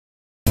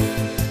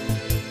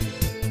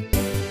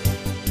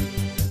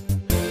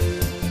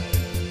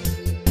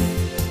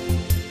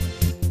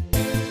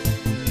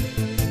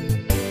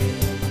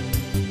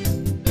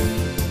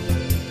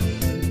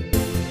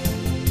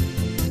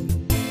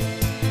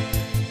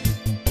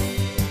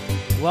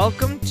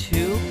Welcome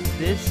to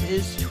This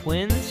is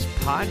Twins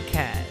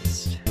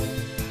podcast.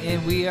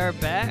 And we are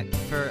back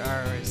for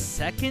our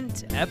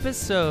second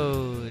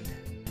episode.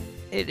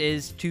 It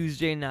is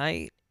Tuesday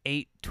night,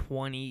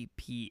 8:20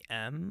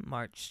 p.m.,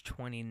 March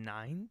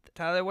 29th.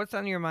 Tyler, what's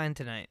on your mind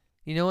tonight?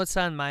 You know what's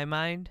on my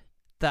mind?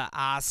 The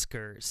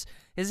Oscars.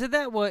 Isn't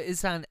that what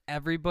is on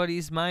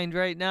everybody's mind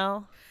right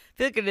now? I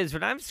feel like it is.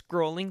 When I'm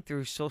scrolling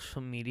through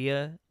social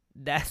media,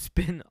 that's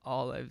been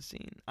all I've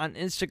seen. On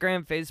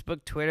Instagram,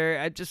 Facebook, Twitter,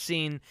 I've just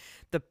seen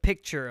the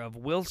picture of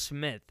Will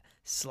Smith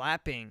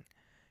slapping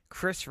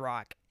Chris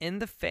Rock in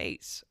the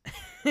face.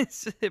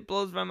 It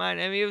blows my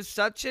mind. I mean, it was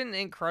such an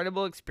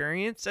incredible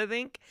experience, I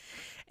think,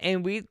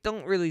 and we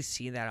don't really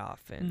see that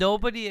often.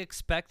 Nobody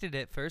expected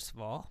it, first of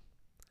all.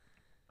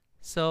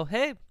 So,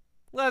 hey,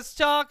 let's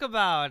talk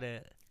about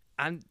it.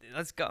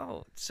 Let's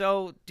go.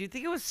 So, do you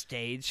think it was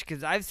staged?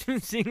 Because I've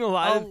been seeing a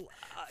lot of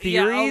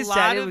theories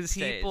that it was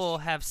staged. A lot of people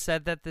have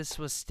said that this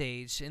was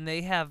staged, and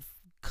they have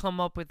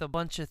come up with a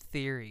bunch of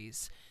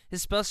theories,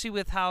 especially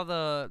with how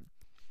the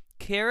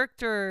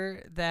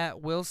character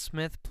that Will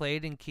Smith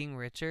played in King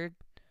Richard,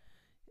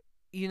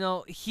 you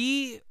know,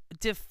 he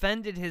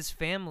defended his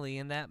family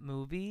in that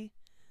movie.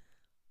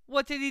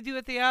 What did he do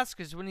at the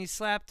Oscars when he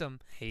slapped him?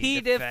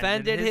 He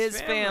defended his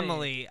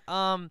family.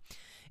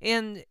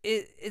 And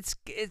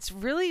it's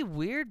really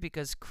weird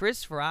because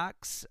Chris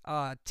Rock's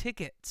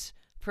tickets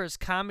for his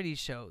comedy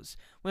shows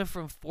went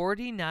from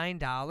 $49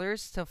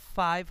 to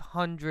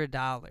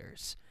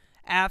 $500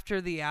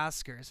 after the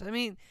Oscars. I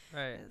mean,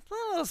 right. It's a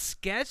little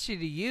sketchy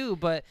to you,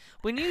 but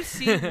when you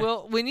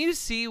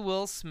see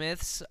Will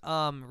Smith's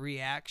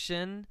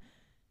reaction,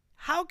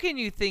 how can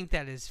you think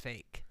that is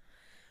fake?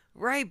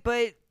 Right,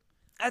 but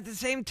at the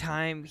same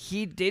time,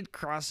 he did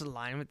cross the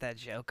line with that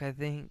joke, I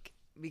think.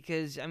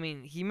 Because, I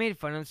mean, he made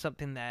fun of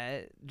something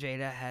that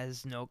Jada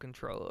has no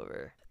control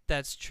over.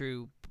 That's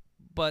true,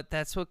 but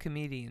that's what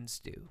comedians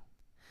do.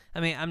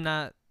 I mean, I'm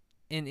not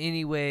in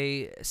any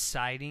way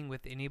siding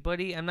with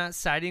anybody. I'm not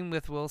siding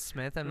with Will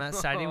Smith. I'm not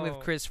siding with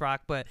Chris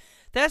Rock, but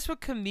that's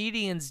what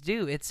comedians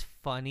do. It's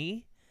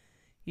funny.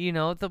 You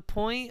know, the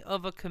point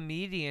of a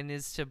comedian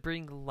is to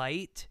bring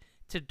light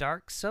to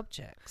dark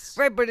subjects.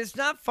 Right, but it's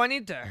not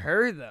funny to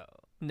her, though.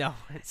 No,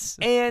 it's...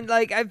 And,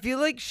 like, I feel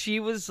like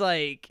she was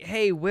like,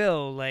 hey,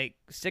 Will, like,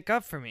 stick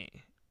up for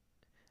me.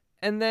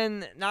 And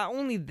then, not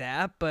only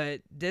that,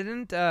 but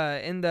didn't,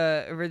 in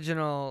the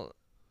original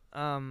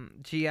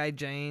G.I.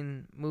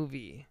 Jane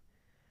movie,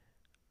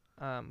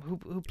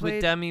 who played...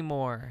 With Demi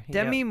Moore.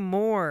 Demi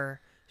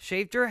Moore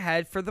shaved her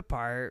head for the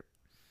part,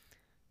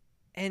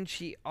 and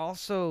she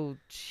also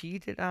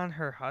cheated on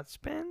her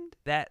husband?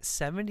 That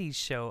 70s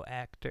show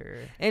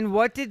actor. And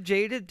what did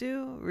Jada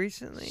do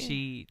recently?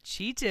 She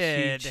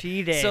cheated. She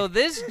cheated. So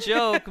this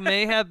joke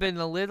may have been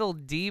a little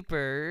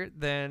deeper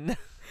than...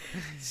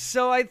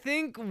 So I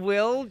think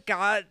Will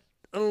got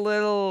a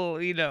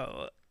little, you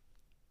know...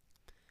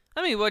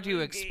 I mean, what do you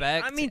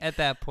expect at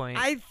that point?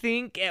 I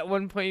think at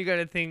one point you got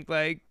to think,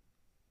 like,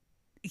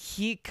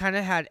 he kind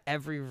of had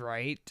every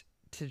right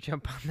to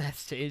jump on that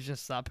stage and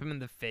slap him in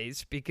the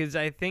face, because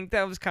I think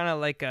that was kind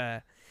of like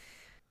a...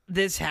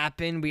 This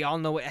happened, we all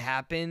know it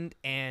happened,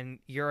 and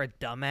you're a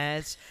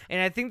dumbass.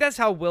 And I think that's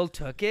how Will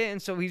took it,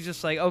 and so he's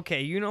just like,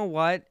 okay, you know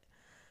what?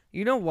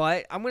 I'm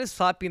going to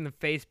slap you in the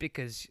face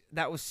because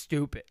that was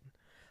stupid.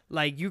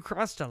 Like, you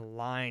crossed a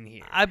line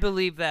here. I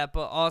believe that,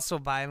 but also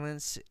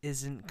violence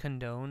isn't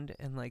condoned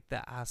in, like,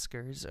 the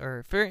Oscars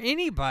or for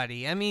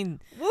anybody. I mean...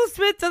 Will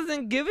Smith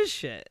doesn't give a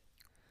shit.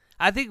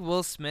 I think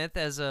Will Smith,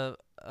 as a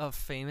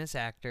famous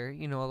actor,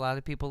 you know, a lot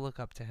of people look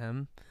up to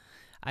him.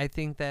 I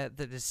think that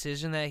the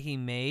decision that he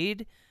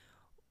made,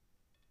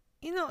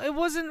 you know, it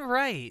wasn't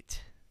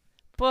right.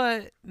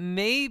 But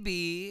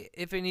maybe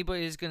if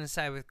anybody is going to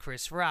side with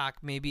Chris Rock,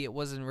 maybe it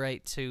wasn't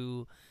right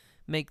to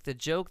make the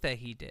joke that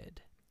he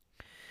did.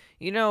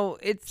 You know,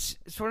 it's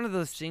one of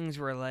those things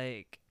where,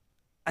 like,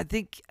 I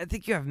think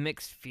you have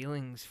mixed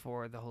feelings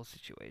for the whole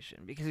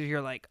situation, because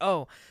you're like,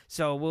 oh,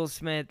 so Will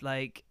Smith,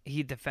 like,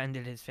 he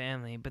defended his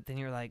family, but then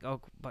you're like,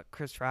 oh, but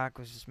Chris Rock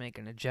was just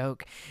making a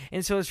joke.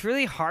 And so it's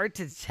really hard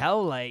to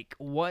tell, like,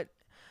 what,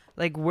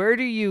 like, where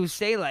do you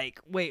say, like,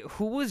 wait,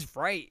 who was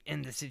right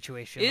in the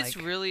situation? It's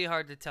like, really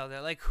hard to tell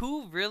that. Like,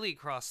 who really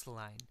crossed the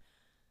line?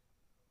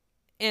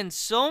 And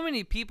so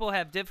many people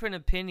have different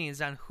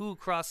opinions on who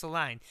crossed the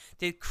line.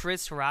 Did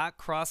Chris Rock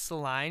cross the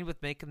line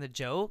with making the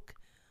joke?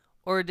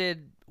 Or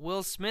did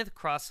Will Smith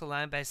cross the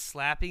line by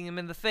slapping him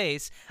in the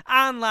face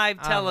on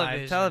live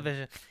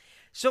television?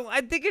 So I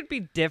think it'd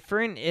be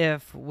different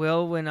if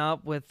Will went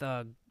up with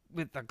a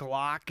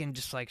Glock and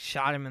just, like,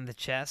 shot him in the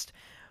chest.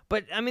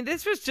 But, I mean,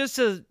 this was just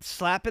a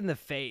slap in the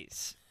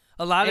face.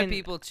 A lot of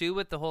people, too,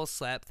 with the whole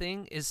slap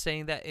thing, is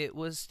saying that it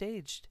was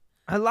staged.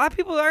 A lot of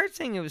people are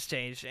saying it was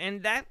staged.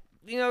 And that,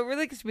 you know,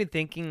 really gets me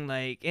thinking,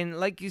 like, and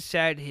like you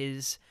said,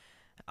 his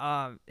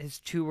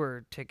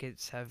tour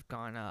tickets have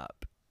gone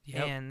up.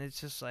 Yep. And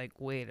it's just like,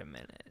 wait a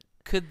minute.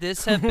 Could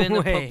this have been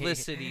a Wait.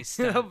 publicity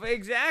stunt?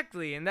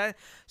 Exactly. And that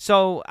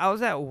so I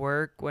was at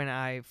work when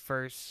I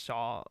first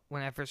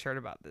heard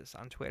about this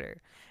on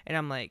Twitter. And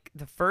I'm like,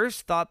 the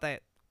first thought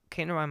that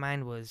came to my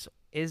mind was,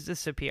 is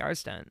this a PR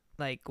stunt?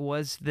 Like,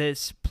 was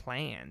this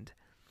planned?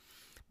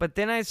 But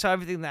then I saw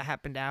everything that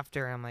happened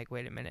after, and I'm like,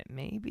 wait a minute,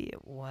 maybe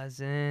it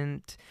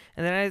wasn't.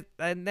 And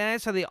then I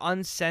saw the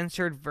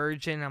uncensored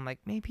version. I'm like,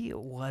 maybe it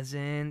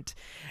wasn't.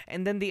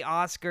 And then the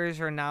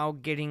Oscars are now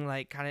getting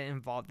like kind of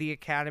involved. The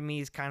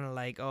Academy's kind of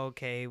like,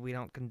 okay, we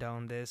don't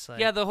condone this. Like,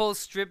 Yeah, the whole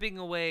stripping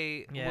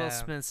away Yeah. Will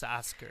Smith's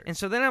Oscar. and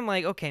so then I'm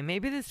like, okay,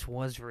 maybe this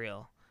was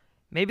real.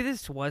 Maybe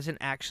this wasn't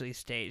actually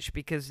staged,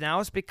 because now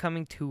it's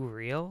becoming too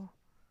real,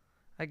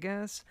 I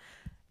guess.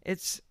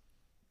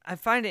 I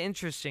find it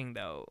interesting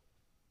though.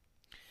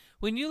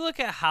 When you look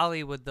at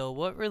Hollywood, though,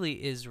 what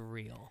really is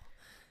real?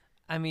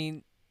 I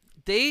mean,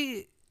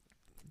 they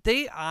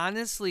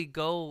honestly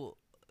go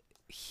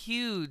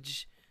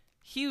huge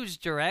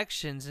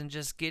directions in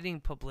just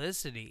getting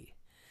publicity.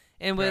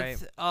 And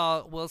with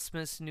Will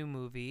Smith's new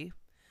movie,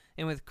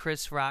 and with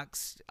Chris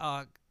Rock's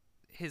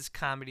his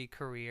comedy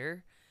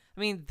career, I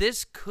mean,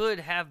 this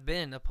could have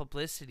been a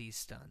publicity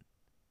stunt.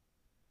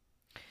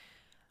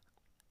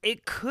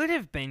 It could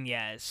have been,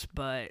 yes,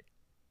 but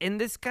in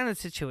this kind of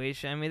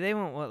situation, I mean, they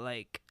went,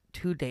 like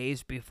 2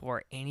 days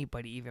before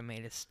anybody even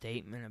made a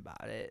statement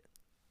about it.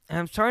 And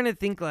I'm starting to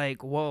think,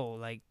 like, whoa,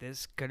 like,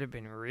 this could have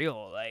been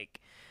real.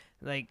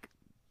 Like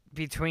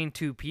between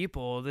two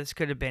people, this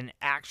could have been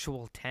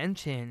actual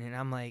tension. And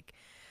I'm like,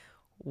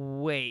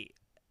 wait,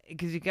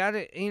 because you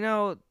gotta,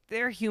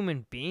 they're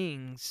human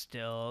beings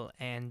still.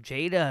 And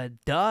Jada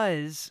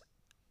does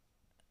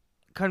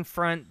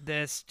confront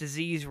this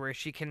disease where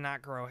she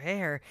cannot grow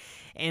hair,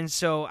 and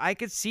so I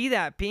could see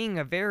that being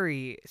a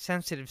very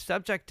sensitive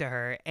subject to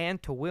her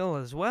and to Will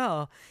as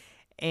well.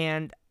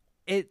 And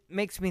it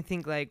makes me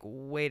think, like,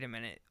 wait a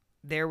minute,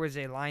 there was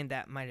a line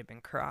that might have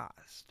been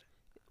crossed.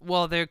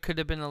 Well, there could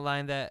have been a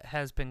line that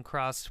has been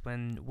crossed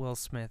when Will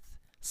Smith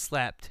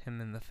slapped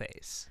him in the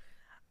face.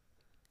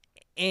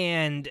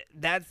 And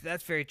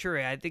that's very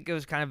true. I think it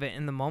was kind of an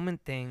in the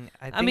moment thing.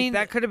 I mean,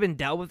 that could have been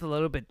dealt with a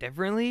little bit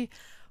differently.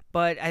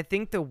 But I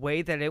think the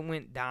way that it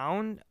went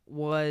down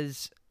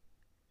was...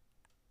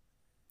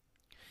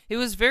 It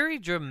was very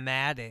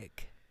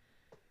dramatic.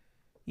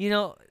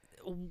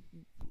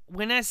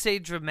 When I say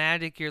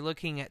dramatic, you're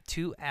looking at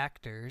two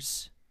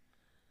actors.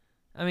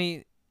 I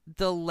mean,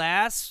 the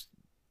last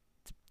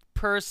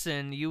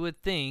person you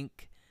would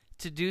think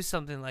to do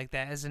something like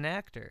that is an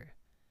actor.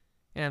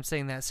 And I'm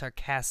saying that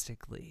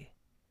sarcastically.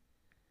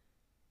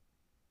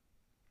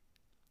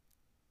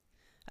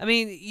 I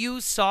mean, you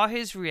saw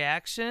his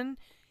reaction.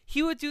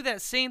 He would do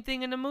that same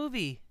thing in a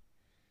movie.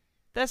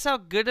 That's how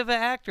good of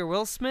an actor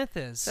Will Smith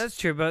is. That's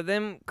true, but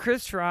then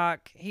Chris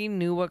Rock, he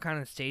knew what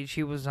kind of stage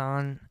he was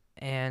on,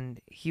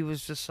 and he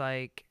was just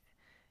like,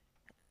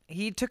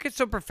 he took it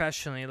so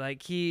professionally.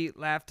 Like, he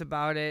laughed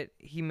about it,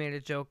 he made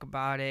a joke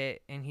about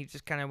it, and he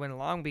just kind of went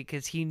along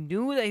because he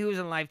knew that he was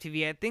on live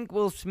TV. I think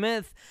Will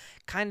Smith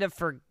kind of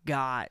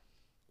forgot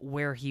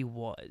where he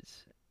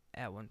was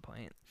at one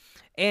point.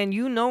 And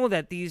you know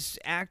that these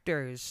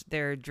actors,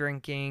 they're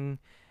drinking,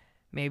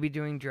 maybe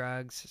doing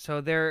drugs,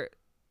 so they're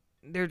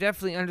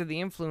definitely under the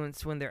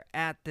influence when they're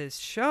at this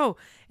show.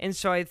 And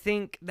so I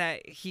think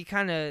that he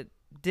kind of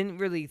didn't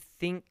really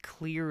think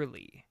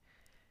clearly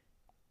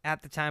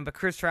at the time, but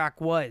Chris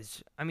Rock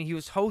was. I mean, he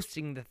was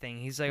hosting the thing.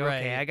 He's like,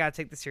 okay, I gotta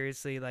take this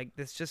seriously. Like,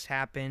 this just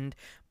happened,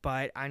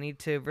 but I need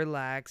to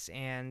relax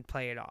and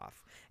play it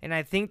off. And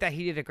I think that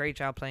he did a great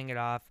job playing it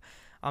off.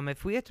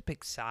 If we had to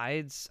pick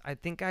sides, I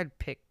think I'd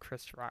pick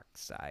Chris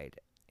Rock's side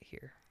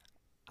here.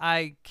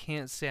 I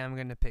can't say I'm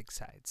going to pick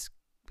sides.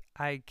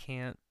 I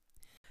can't.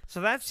 So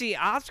that's the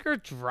Oscar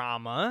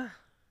drama.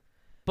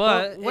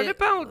 But what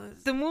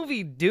about the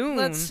movie Dune?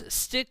 Let's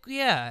stick,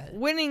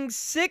 winning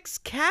 6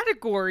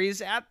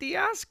 categories at the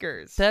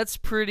Oscars. That's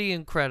pretty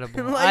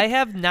incredible. I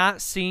have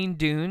not seen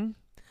Dune.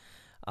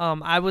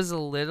 I was a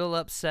little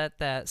upset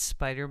that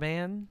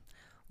Spider-Man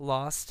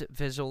lost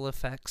visual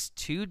effects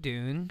to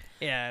Dune.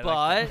 Yeah,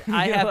 but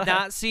I have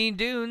not seen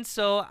Dune,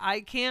 so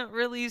I can't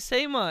really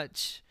say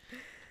much.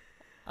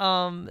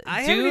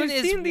 I haven't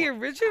seen the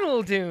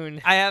original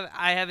Dune. I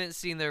haven't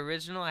seen the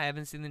original. I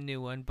haven't seen the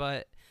new one,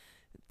 but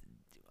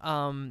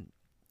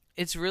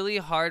it's really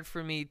hard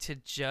for me to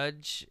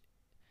judge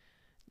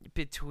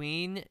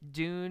between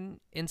Dune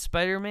and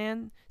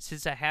Spider-Man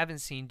since I haven't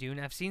seen Dune.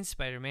 I've seen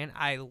Spider-Man.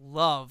 I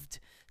loved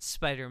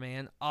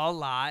Spider-Man a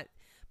lot,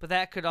 but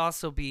that could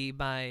also be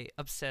my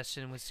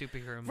obsession with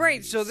superhero movies.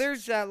 Right, so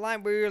there's that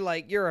line where you're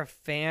like, you're a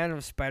fan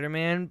of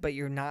Spider-Man, but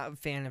you're not a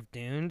fan of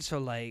Dune, so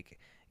like,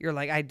 you're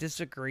like, I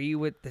disagree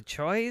with the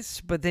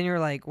choice, but then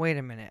you're like, wait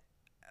a minute.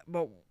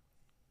 But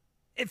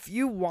if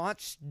you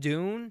watched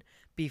Dune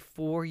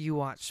before you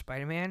watched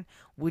Spider-Man,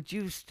 would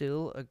you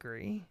still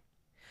agree?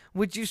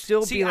 Would you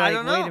still be like,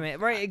 wait a minute?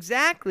 Right,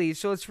 exactly.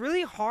 So it's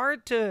really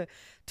hard to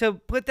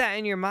put that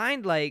in your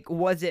mind, like,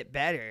 was it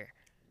better?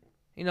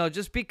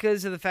 just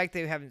because of the fact that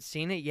you haven't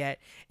seen it yet,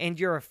 and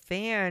you're a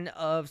fan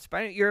of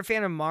you're a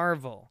fan of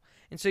Marvel,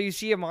 and so you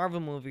see a Marvel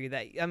movie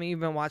that you've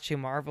been watching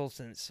Marvel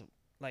since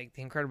like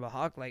the Incredible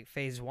Hulk, like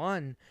Phase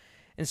 1,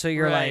 and so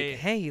you're like, Right.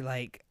 hey,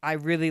 like I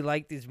really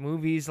like these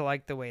movies, I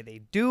like the way they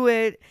do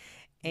it.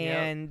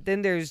 And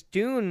then there's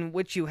Dune,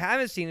 which you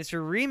haven't seen. It's a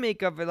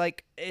remake of an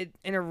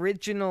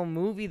original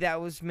movie that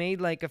was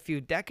made like a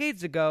few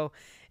decades ago.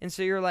 And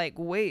so you're like,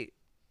 wait,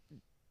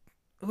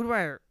 who do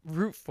I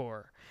root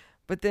for?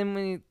 But then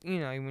when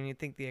you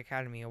think the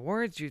Academy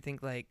Awards, you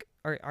think like,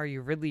 are you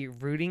really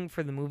rooting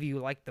for the movie you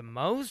like the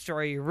most, or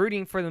are you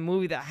rooting for the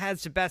movie that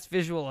has the best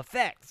visual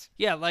effects?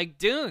 Yeah, like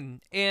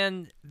Dune.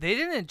 And they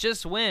didn't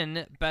just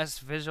win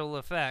Best Visual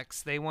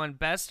Effects. They won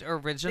Best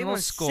Original They won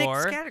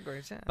Score 6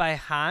 categories, yeah. by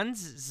Hans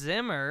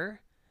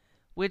Zimmer,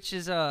 which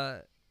is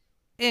a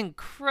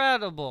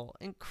incredible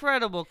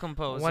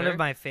composer. One of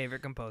my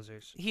favorite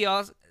composers. He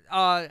also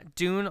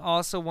Dune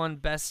also won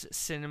Best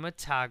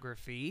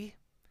Cinematography,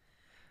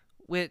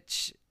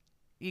 which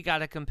you got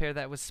to compare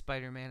that with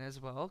Spider-Man as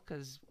well,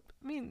 because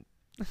I mean,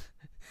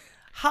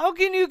 how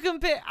can you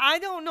compare? I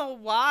don't know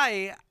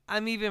why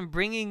I'm even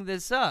bringing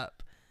this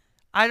up.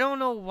 I don't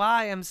know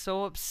why I'm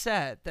so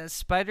upset that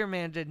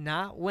Spider-Man did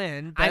not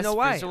win Best I know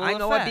why. Visual I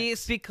know why. Effects.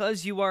 It's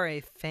because you are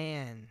a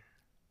fan.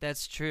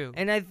 That's true.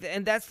 And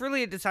that's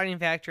really a deciding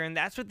factor, and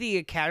that's what the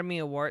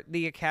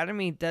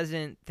Academy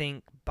doesn't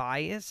think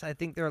bias. I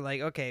think they're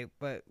like, okay,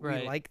 but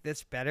Right. we like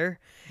this better.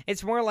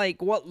 It's more like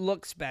what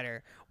looks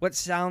better, what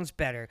sounds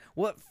better,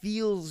 what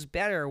feels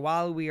better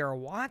while we are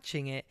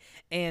watching it,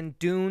 and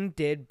Dune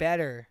did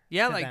better.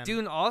 Yeah, to like them.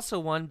 Dune also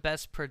won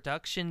Best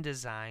Production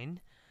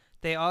Design.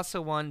 They also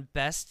won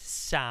Best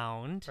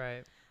Sound.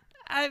 Right.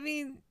 I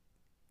mean,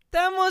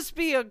 that must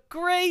be a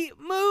great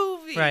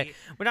movie. Right.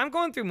 When I'm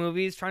going through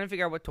movies trying to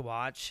figure out what to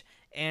watch,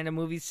 and a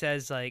movie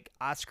says like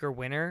Oscar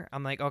winner,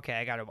 I'm like, okay,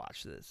 I gotta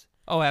watch this.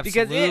 Oh,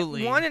 absolutely. Because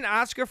it won an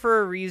Oscar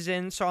for a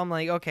reason, so I'm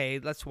like, okay,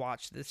 let's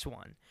watch this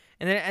one.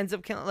 And then it ends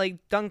up killing, like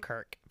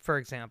Dunkirk, for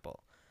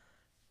example.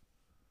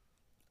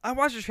 I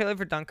watched the trailer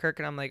for Dunkirk,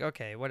 and I'm like,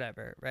 okay,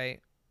 whatever,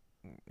 right?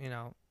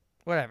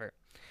 Whatever.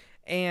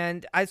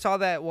 And I saw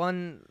that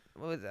one,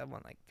 what was that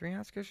one, like 3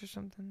 Oscars or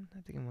something?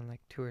 I think it won like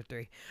 2 or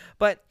 3.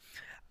 But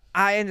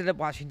I ended up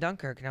watching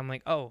Dunkirk, and I'm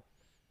like, oh,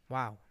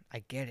 wow,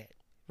 I get it.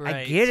 Right.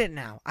 I get it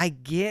now. I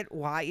get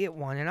why it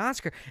won an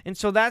Oscar. And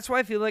so that's what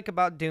I feel like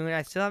about Dune.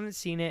 I still haven't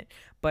seen it,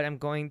 but I'm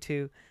going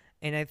to.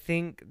 And I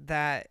think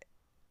that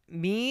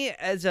me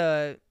as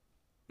a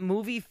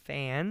movie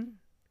fan,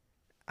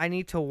 I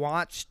need to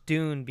watch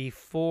Dune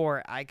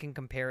before I can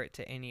compare it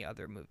to any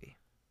other movie.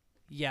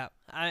 Yeah.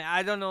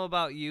 I don't know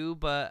about you,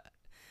 but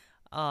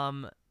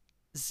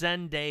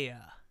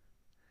Zendaya.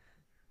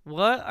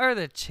 What are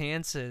the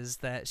chances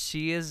that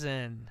she is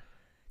in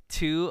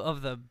 2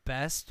 of the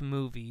best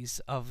movies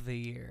of the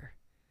year?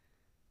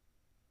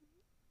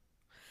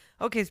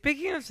 Okay,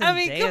 speaking of Zendaya, I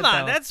mean, come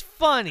on, though, that's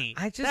funny.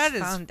 I just that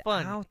found is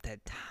funny. out that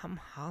Tom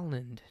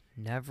Holland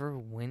never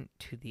went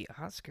to the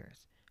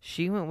Oscars.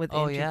 She went with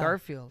Oh, Andrew yeah.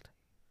 Garfield.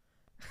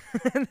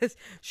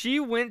 She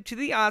went to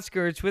the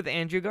Oscars with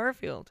Andrew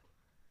Garfield.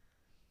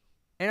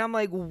 And I'm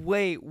like,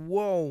 wait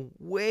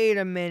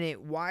a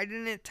minute. Why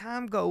didn't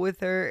Tom go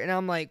with her? And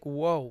I'm like,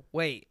 whoa,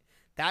 wait.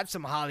 That's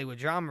some Hollywood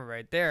drama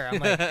right there. I'm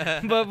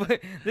like, but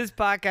this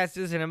podcast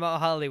isn't about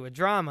Hollywood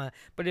drama.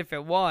 But if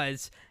it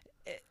was,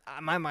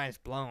 my mind's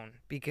blown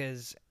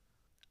because.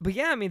 But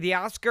yeah, I mean the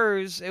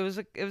Oscars. It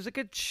was a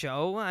good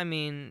show. I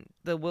mean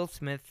the Will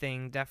Smith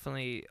thing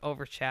definitely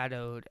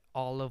overshadowed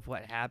all of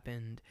what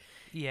happened.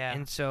 Yeah.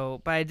 And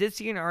so, but I did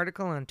see an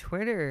article on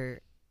Twitter.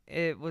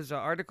 It was an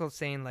article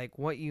saying like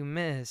what you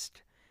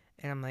missed,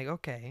 and I'm like,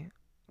 okay,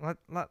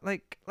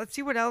 let's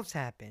see what else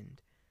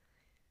happened.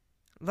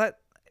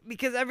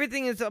 Because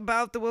everything is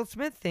about the Will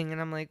Smith thing, and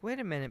I'm like,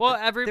 wait a minute. Well,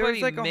 but everybody there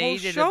was, like, a whole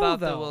made it show,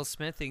 about the though. Will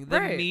Smith thing. The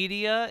Right.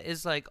 media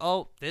is like,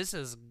 oh, this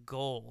is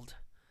gold.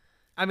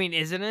 I mean,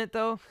 isn't it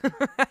though?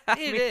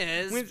 It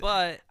is,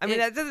 but I mean, it-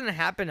 that doesn't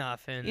happen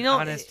often you know,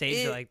 on a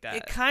stage like that.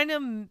 It kind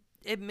of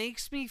it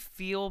makes me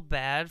feel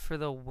bad for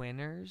the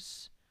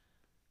winners.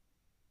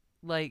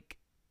 Like,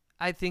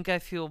 I think I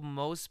feel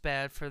most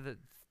bad for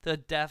the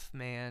deaf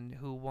man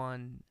who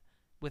won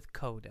with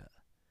Coda.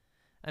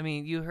 I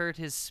mean, you heard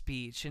his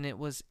speech, and it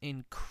was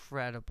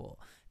incredible.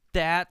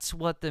 That's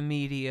what the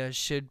media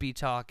should be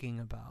talking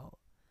about.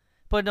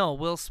 But no,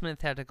 Will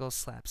Smith had to go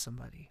slap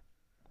somebody.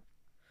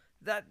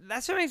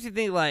 That's what makes me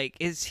think. Like,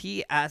 is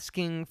he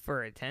asking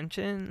for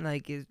attention?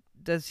 Like,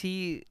 is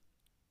he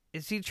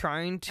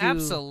trying to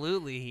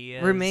Absolutely, he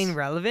is. remain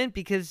relevant?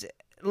 Because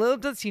little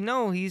does he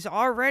know, he's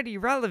already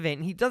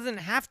relevant. He doesn't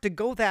have to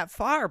go that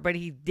far, but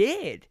he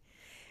did.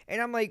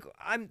 And I'm like,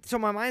 so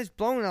my mind's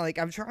blown.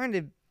 I'm trying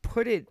to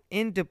put it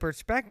into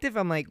perspective.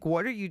 I'm like,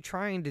 what are you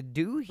trying to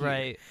do here?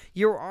 Right.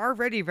 You're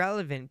already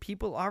relevant.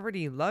 People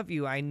already love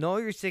you. I know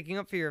you're sticking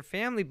up for your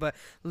family, but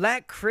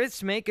let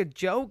Chris make a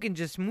joke and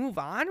just move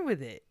on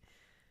with it.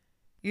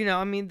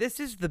 I mean, this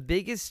is the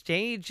biggest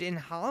stage in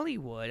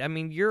Hollywood. I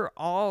mean, you're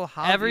all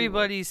Hollywood.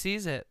 Everybody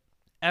sees it.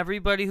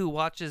 everybody who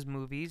watches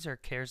movies or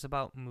cares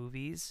about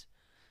movies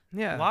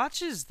Yeah.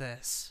 watches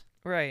this.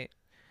 Right.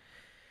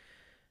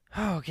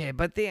 Okay,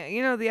 but the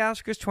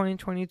Oscars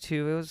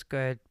 2022, it was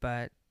good,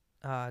 but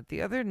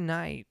the other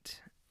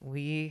night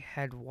we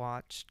had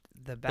watched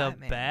The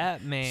Batman. The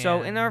Batman.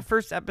 So in our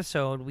first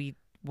episode, we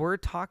were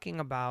talking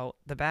about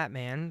The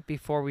Batman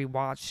before we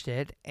watched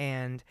it,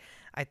 and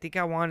I think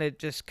I want to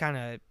just kind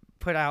of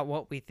put out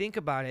what we think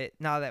about it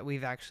now that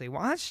we've actually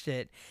watched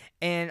it.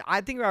 And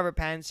I think Robert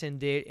Pattinson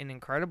did an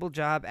incredible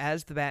job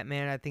as the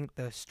Batman. I think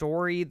the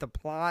story, the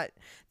plot,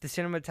 the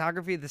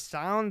cinematography, the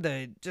sound,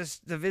 the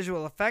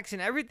visual effects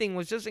and everything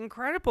was just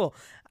incredible.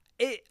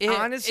 It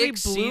honestly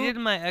exceeded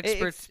blew, my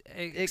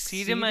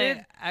exceeded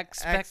my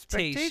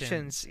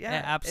expectations. Yeah,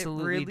 it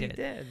absolutely really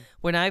did.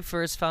 When I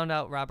first found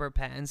out Robert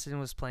Pattinson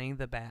was playing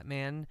the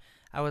Batman,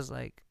 I was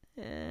like,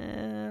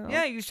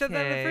 yeah, you said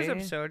that in the first okay.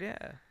 episode.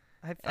 Yeah,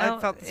 I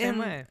felt the same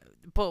way.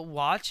 But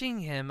watching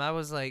him, I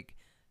was like,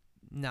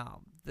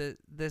 no,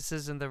 this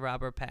isn't the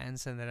Robert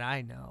Pattinson that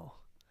I know.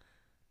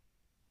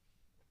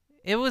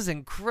 It was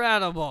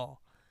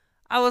incredible.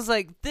 I was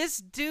like, this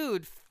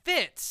dude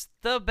fits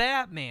the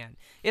Batman.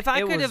 If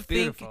I could have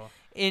think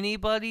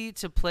anybody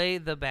to play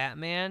the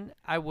Batman,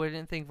 I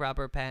wouldn't think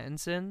Robert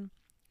Pattinson.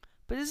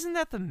 But isn't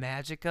that the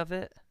magic of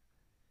it?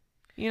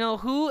 You know,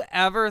 who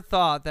ever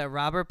thought that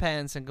Robert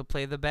Pattinson could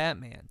play the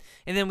Batman?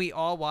 And then we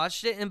all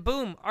watched it, and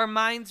boom, our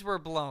minds were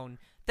blown.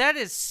 That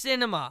is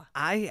cinema.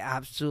 I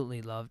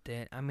absolutely loved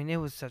it. I mean, it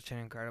was such an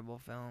incredible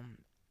film.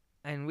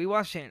 And we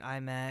watched it in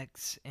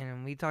IMAX,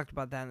 and we talked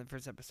about that in the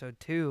first episode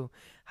too,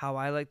 how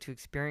I like to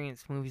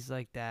experience movies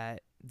like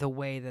that the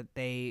way that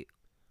they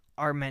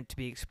are meant to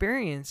be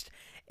experienced.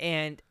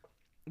 And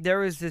there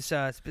was this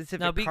specific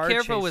Now be car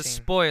careful with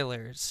chasing.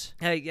 spoilers.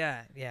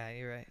 Yeah,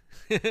 you're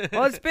right.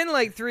 Well, it's been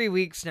like 3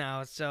 weeks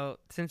now, so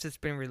since it's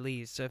been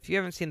released. So if you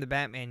haven't seen The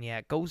Batman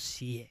yet, go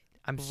see it.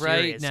 I'm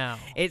serious. Right now.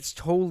 It's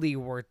totally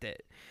worth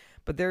it.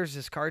 But there's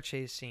this car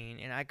chase scene,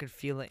 and I could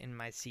feel it in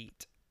my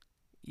seat.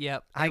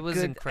 Yep,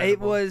 Incredible. incredible. It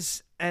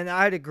was, and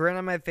I had a grin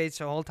on my face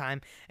the whole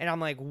time, and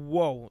I'm like,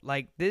 whoa,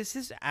 like, this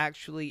is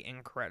actually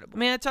incredible. I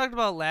mean, I talked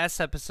about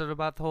last episode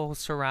about the whole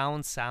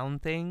surround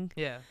sound thing.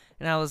 Yeah.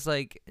 And I was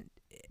like,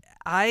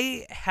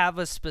 I have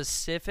a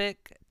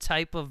specific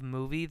type of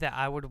movie that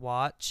I would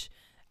watch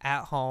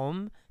at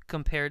home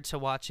compared to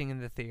watching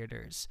in the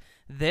theaters.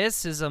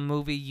 This is a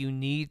movie you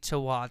need to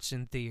watch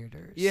in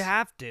theaters. You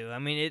have to. I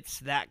mean, it's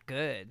that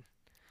good.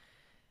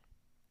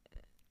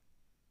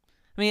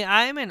 I mean,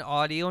 I'm an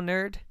audio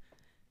nerd.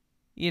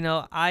 You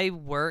know, I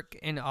work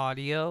in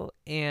audio,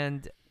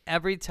 and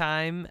every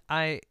time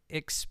I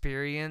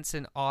experience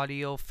an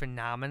audio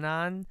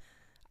phenomenon,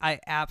 I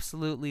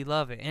absolutely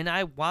love it. And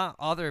I want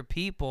other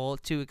people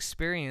to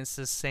experience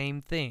the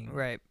same thing.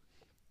 Right.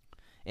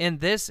 And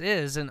this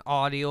is an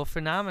audio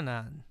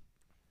phenomenon.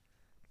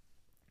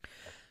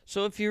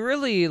 So if you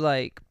really,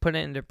 like, put it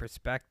into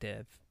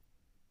perspective,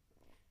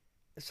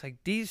 it's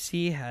like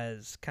DC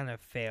has kind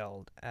of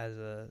failed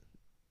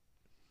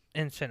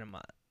in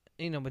cinema,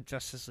 you know, with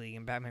Justice League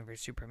and Batman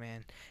vs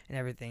Superman and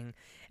everything.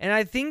 And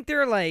I think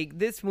they're like,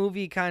 this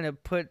movie kind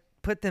of put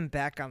them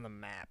back on the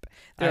map.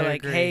 They're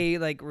like, agree. hey,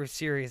 like, we're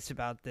serious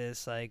about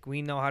this. Like,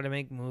 we know how to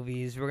make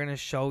movies. We're going to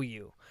show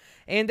you.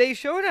 And they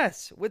showed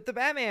us with the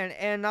Batman,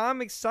 and now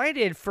I'm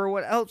excited for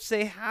what else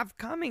they have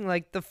coming,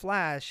 like The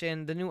Flash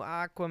and the new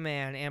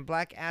Aquaman and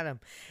Black Adam.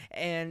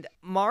 And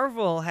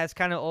Marvel has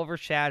kind of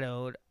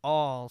overshadowed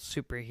all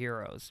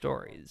superhero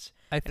stories.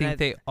 I think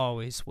they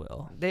always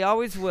will. They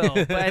always will,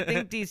 but I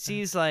think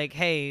DC's like,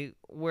 hey,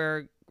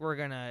 we're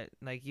gonna,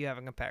 like, you have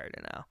a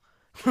competitor now.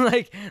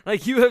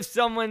 like you have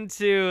someone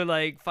to,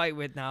 like, fight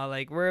with now.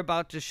 Like, we're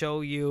about to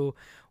show you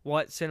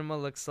what cinema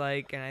looks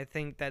like, and I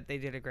think that they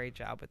did a great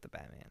job with the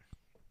Batman.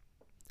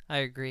 I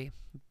agree.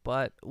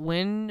 But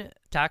when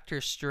Doctor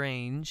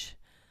Strange,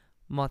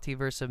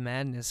 Multiverse of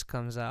Madness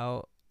comes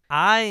out,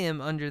 I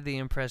am under the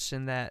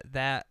impression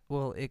that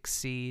will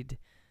exceed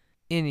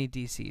any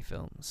DC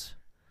films.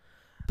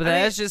 But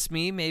that's just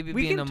me, maybe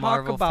being a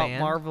Marvel fan. We can talk about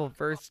Marvel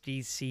versus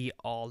DC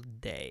all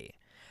day.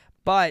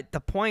 But the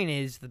point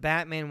is, The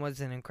Batman was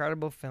an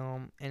incredible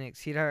film and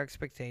exceeded our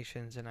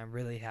expectations, and I'm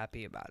really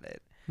happy about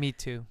it. Me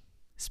too.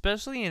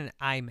 Especially in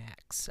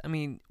IMAX. I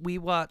mean, we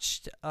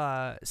watched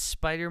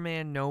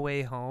Spider-Man No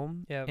Way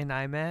Home in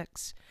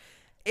IMAX.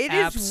 It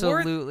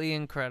absolutely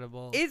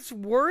incredible. It's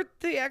worth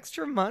the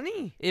extra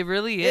money. It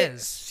really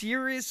is. It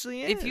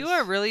seriously is. If you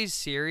are really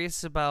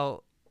serious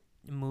about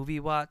movie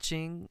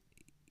watching,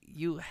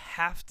 you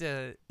have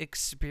to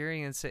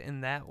experience it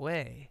in that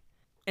way.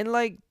 And,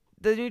 like,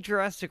 the new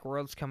Jurassic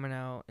World's coming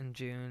out in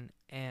June,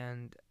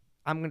 and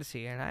I'm going to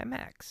see it in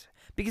IMAX.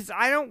 Because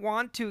I don't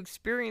want to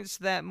experience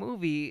that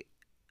movie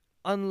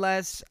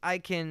unless I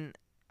can,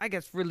 I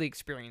guess, really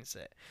experience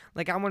it.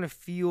 Like, I want to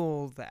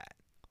feel that.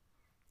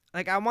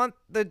 Like, I want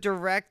the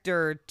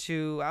director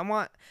to, I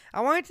want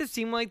it to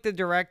seem like the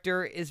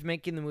director is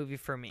making the movie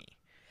for me.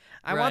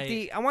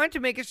 Right. I want it to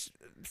make it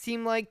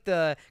seem like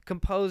the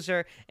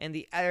composer and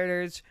the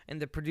editors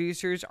and the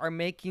producers are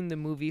making the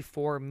movie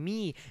for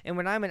me. And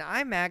when I'm in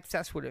IMAX,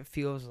 that's what it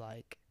feels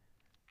like.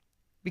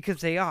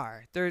 Because they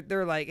are.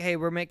 They're like, "Hey,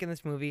 we're making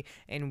this movie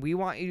and we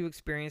want you to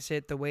experience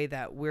it the way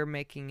that we're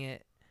making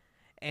it."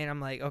 And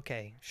I'm like,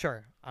 "Okay,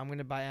 sure. I'm going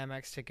to buy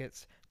IMAX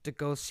tickets to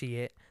go see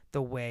it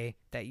the way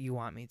that you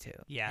want me to."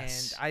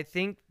 Yes. And I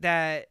think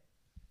that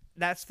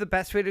that's the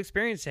best way to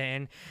experience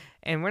it.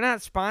 And we're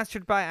not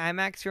sponsored by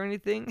IMAX or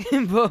anything,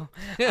 but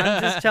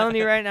I'm just telling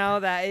you right now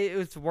that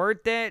it's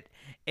worth it.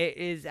 It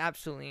is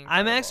absolutely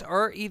incredible. IMAX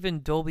or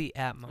even Dolby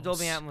Atmos.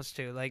 Dolby Atmos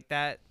too, like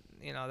that.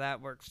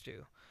 That works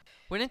too.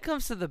 When it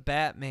comes to the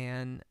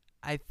Batman,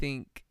 I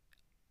think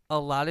a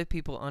lot of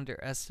people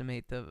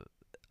underestimate the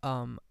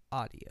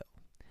audio,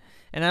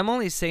 and I'm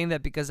only saying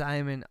that because I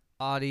am in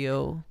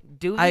audio.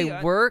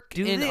 I work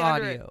in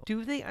audio.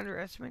 Do they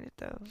underestimate it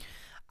though?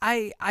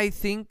 I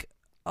think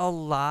a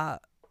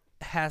lot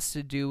has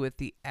to do with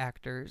the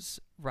actors,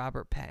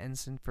 Robert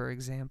Pattinson, for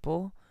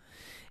example.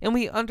 And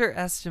we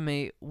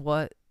underestimate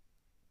what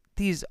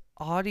these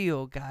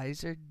audio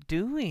guys are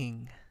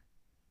doing.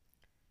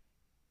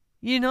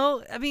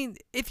 I mean,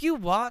 if you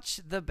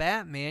watch the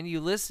Batman, you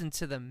listen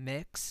to the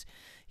mix,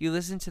 you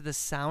listen to the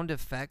sound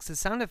effects. The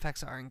sound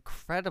effects are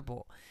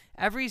incredible.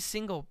 Every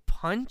single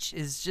punch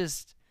is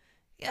just...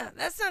 Yeah,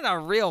 that's not a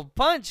real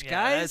punch,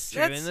 guys. That's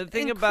true. And the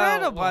thing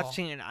about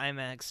watching in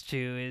IMAX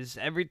too is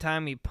every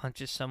time he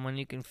punches someone,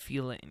 you can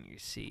feel it in your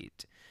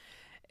seat,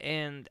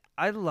 and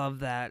I love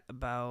that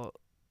about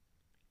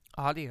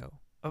audio.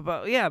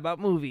 About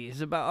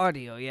movies, about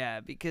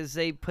audio, because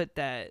they put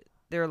that.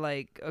 They're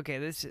like, okay,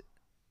 this,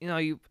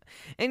 you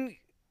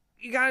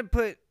gotta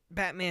put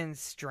Batman's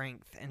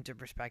strength into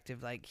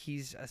perspective. Like,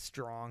 he's a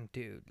strong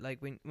dude.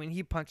 Like when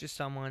he punches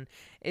someone,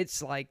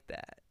 it's like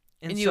that.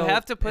 And you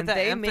have to put that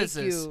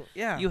emphasis.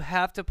 You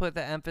have to put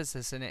the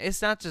emphasis in it.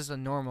 It's not just a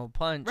normal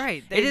punch.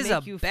 Right. It is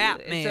a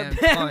Batman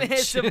punch.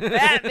 It's a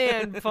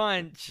Batman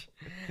punch.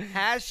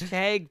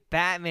 Hashtag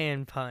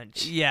Batman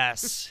punch.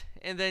 Yes.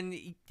 And then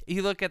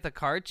you look at the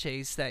car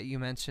chase that you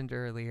mentioned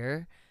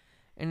earlier,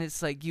 and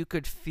it's like you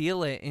could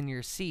feel it in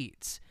your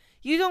seats.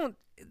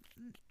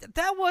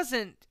 That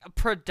wasn't a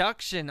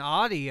production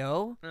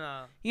audio.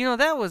 No.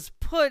 That was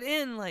put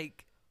in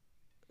like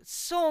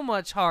so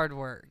much hard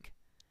work.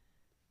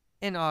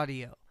 In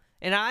audio,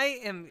 and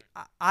I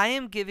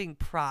am giving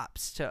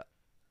props to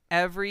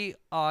every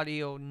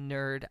audio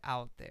nerd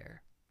out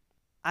there.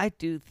 I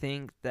do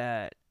think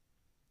that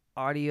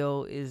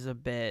audio is a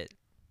bit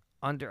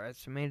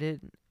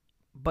underestimated,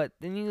 but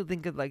then you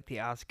think of like the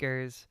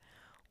Oscars,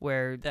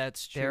 where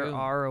that's true. There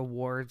are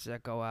awards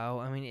that go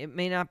out. I mean, it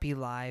may not be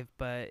live,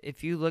 but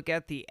if you look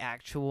at the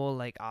actual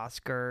like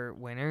Oscar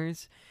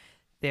winners,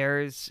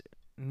 there's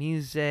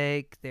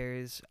music,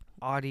 there's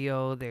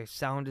audio, there's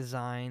sound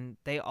design.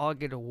 They all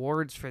get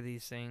awards for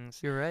these things.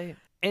 You're right.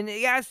 And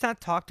it's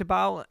not talked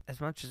about as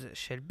much as it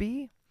should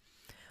be.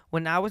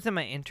 When I was in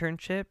my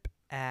internship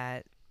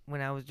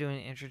when I was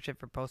doing an internship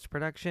for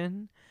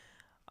post-production,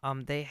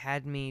 they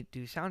had me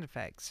do sound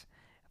effects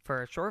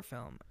for a short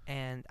film,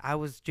 and I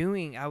was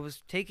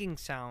taking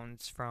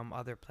sounds from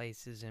other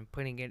places and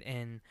putting it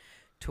in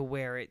to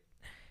where it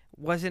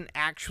wasn't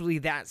actually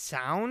that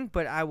sound,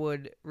 but I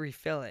would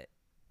refill it.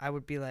 I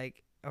would be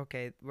like,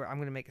 okay, I'm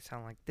going to make it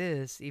sound like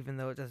this, even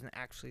though it doesn't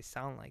actually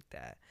sound like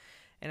that.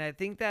 And I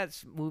think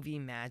that's movie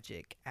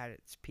magic at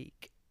its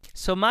peak.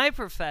 So my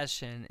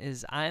profession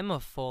is I'm a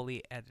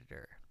Foley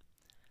editor.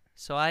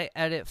 So I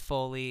edit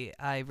Foley,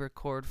 I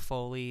record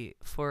Foley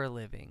for a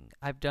living.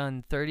 I've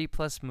done 30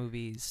 plus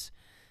movies,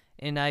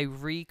 and I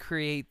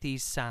recreate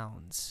these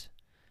sounds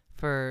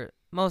for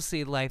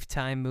mostly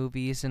Lifetime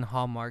movies and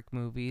Hallmark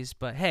movies.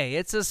 But hey,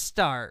 it's a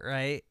start,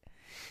 right?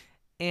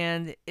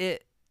 And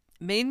it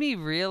made me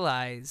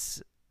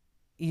realize,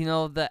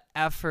 the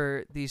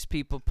effort these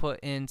people put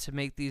in to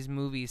make these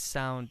movies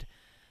sound.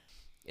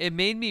 It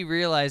made me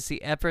realize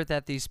the effort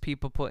that these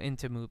people put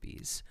into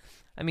movies.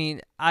 I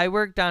mean, I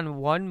worked on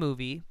one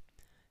movie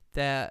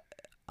that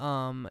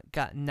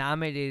got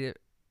nominated.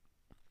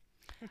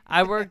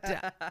 I worked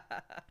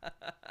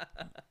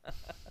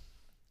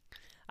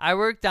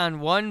on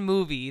one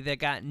movie that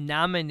got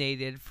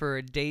nominated for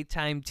a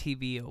Daytime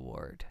TV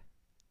award.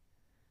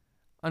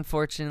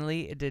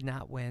 Unfortunately, it did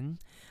not win,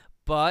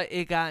 but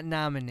it got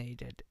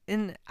nominated.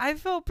 And I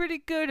felt pretty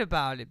good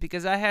about it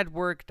because I had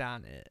worked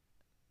on it.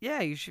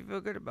 Yeah, you should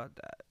feel good about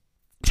that.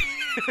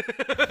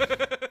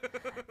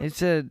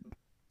 It's a...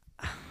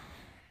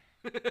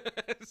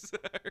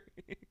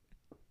 Sorry.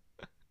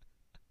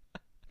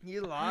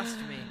 You lost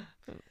me.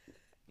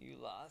 You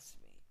lost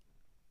me.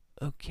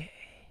 Okay.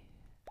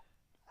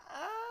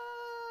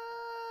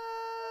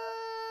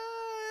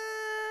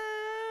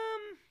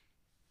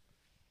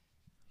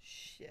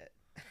 Shit.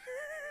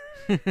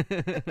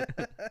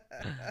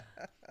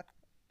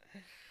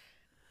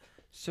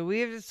 So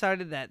we have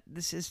decided that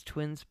This Is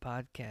Twins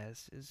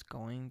podcast is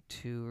going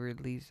to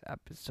release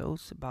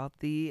episodes about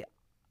the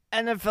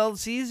NFL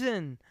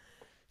season.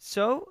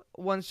 So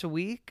once a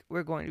week,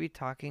 we're going to be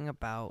talking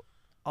about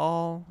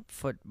all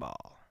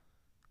football.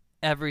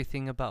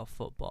 Everything about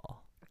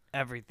football.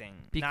 Everything.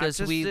 Because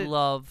we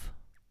love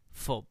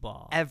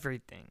football.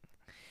 Everything.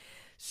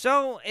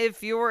 So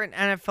if you're an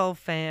NFL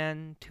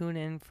fan, tune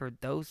in for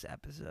those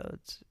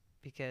episodes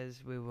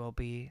because we will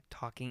be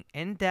talking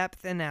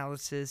in-depth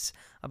analysis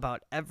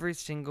about every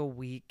single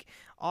week.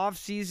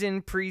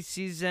 Off-season,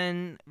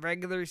 preseason,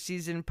 regular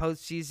season,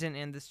 postseason,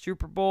 and the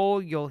Super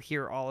Bowl. You'll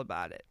hear all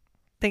about it.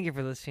 Thank you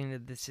for listening to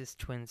This Is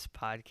Twins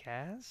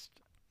podcast.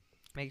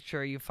 Make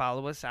sure you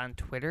follow us on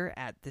Twitter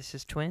at This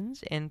Is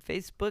Twins and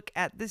Facebook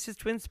at This Is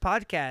Twins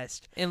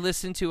Podcast. And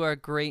listen to our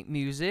great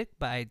music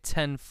by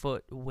 10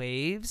 Foot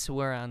Waves.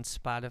 We're on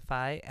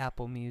Spotify,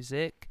 Apple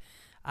Music,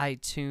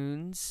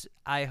 iTunes,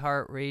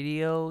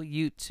 iHeartRadio,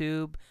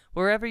 YouTube,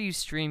 wherever you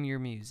stream your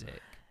music.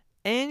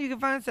 And you can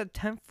find us at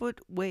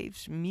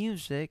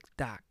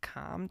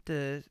 10footwavesmusic.com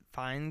to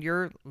find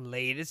your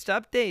latest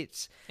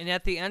updates. And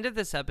at the end of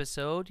this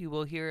episode, you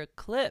will hear a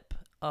clip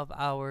of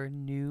our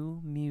new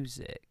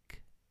music.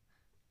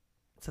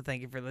 So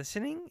thank you for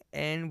listening,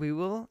 and we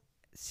will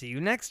see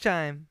you next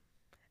time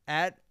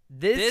at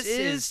This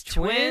Is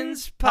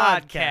Twins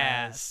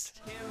Podcast.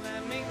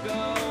 Let me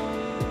go.